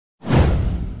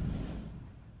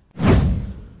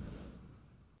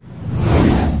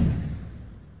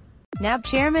NAB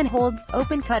chairman holds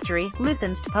open kutchery,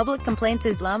 listens to public complaints.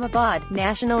 Islamabad,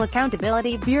 National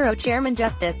Accountability Bureau Chairman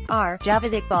Justice R.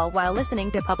 Javed Iqbal, while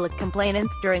listening to public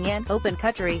complainants during an open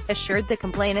kutchery, assured the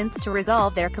complainants to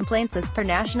resolve their complaints as per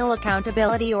National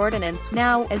Accountability Ordinance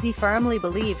now, as he firmly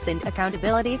believes in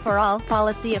accountability for all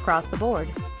policy across the board.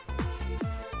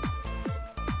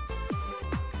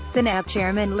 The NAB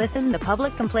chairman listened to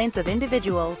public complaints of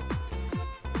individuals.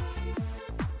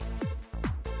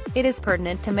 It is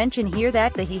pertinent to mention here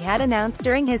that he had announced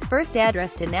during his first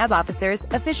address to NAB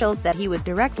officials that he would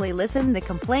directly listen the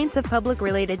complaints of public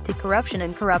related to corruption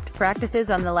and corrupt practices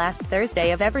on the last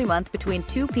Thursday of every month between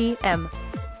 2 p.m.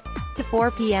 to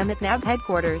 4 p.m. at NAB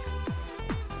headquarters.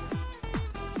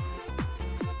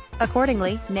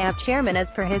 Accordingly, NAB chairman,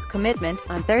 as per his commitment,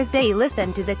 on Thursday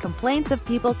listened to the complaints of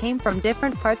people came from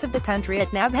different parts of the country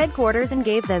at NAB headquarters and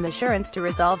gave them assurance to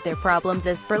resolve their problems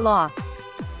as per law.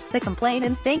 The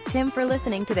complainants thanked him for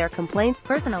listening to their complaints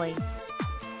personally.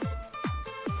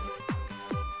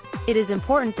 It is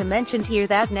important to mention here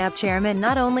that NAB chairman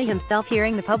not only himself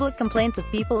hearing the public complaints of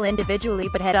people individually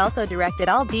but had also directed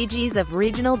all DGs of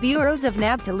regional bureaus of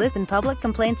NAB to listen public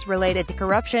complaints related to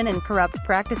corruption and corrupt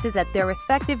practices at their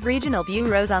respective regional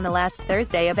bureaus on the last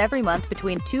Thursday of every month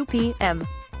between 2 p.m.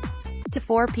 to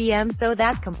 4 p.m. so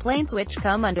that complaints which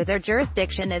come under their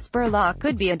jurisdiction as per law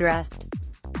could be addressed.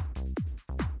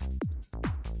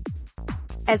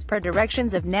 As per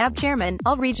directions of NAB chairman,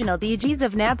 all regional DGs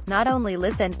of NAB not only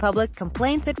listened public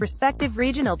complaints at respective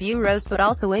regional bureaus but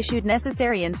also issued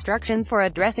necessary instructions for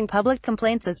addressing public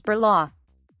complaints as per law.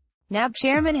 NAB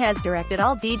chairman has directed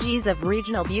all DGs of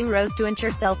regional bureaus to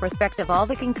ensure self-respect of all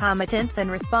the concomitants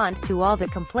and respond to all the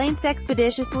complaints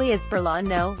expeditiously as per law.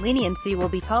 No leniency will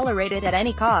be tolerated at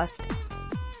any cost.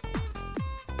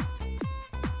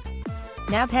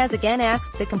 NAB has again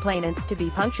asked the complainants to be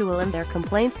punctual and their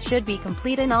complaints should be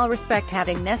complete in all respect,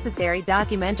 having necessary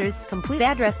documenters, complete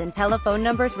address and telephone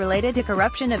numbers related to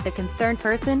corruption of the concerned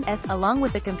person, along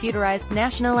with the computerized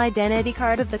national identity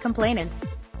card of the complainant.